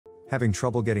Having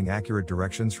trouble getting accurate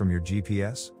directions from your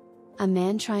GPS? A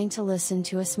man trying to listen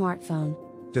to a smartphone.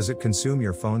 Does it consume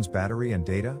your phone's battery and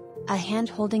data? A hand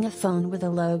holding a phone with a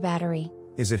low battery.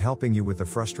 Is it helping you with the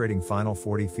frustrating final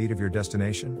 40 feet of your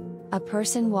destination? A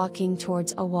person walking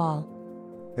towards a wall.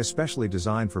 Especially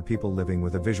designed for people living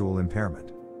with a visual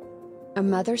impairment. A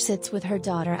mother sits with her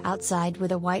daughter outside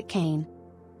with a white cane.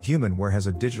 HumanWare has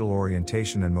a digital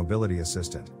orientation and mobility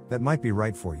assistant that might be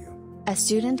right for you. A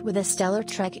student with a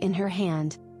StellarTrek in her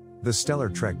hand. The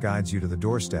StellarTrek guides you to the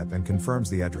doorstep and confirms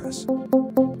the address.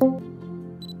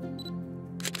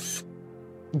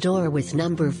 Door with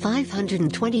number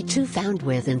 522 found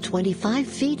within 25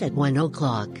 feet at 1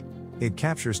 o'clock. It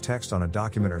captures text on a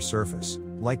document or surface,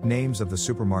 like names of the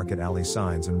supermarket alley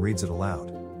signs, and reads it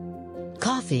aloud.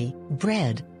 Coffee,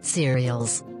 bread,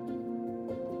 cereals.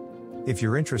 If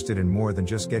you're interested in more than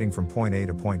just getting from point A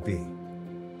to point B,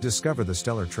 discover the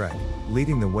StellarTrek,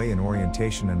 leading the way in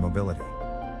orientation and mobility.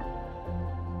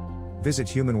 Visit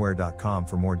humanware.com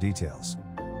for more details.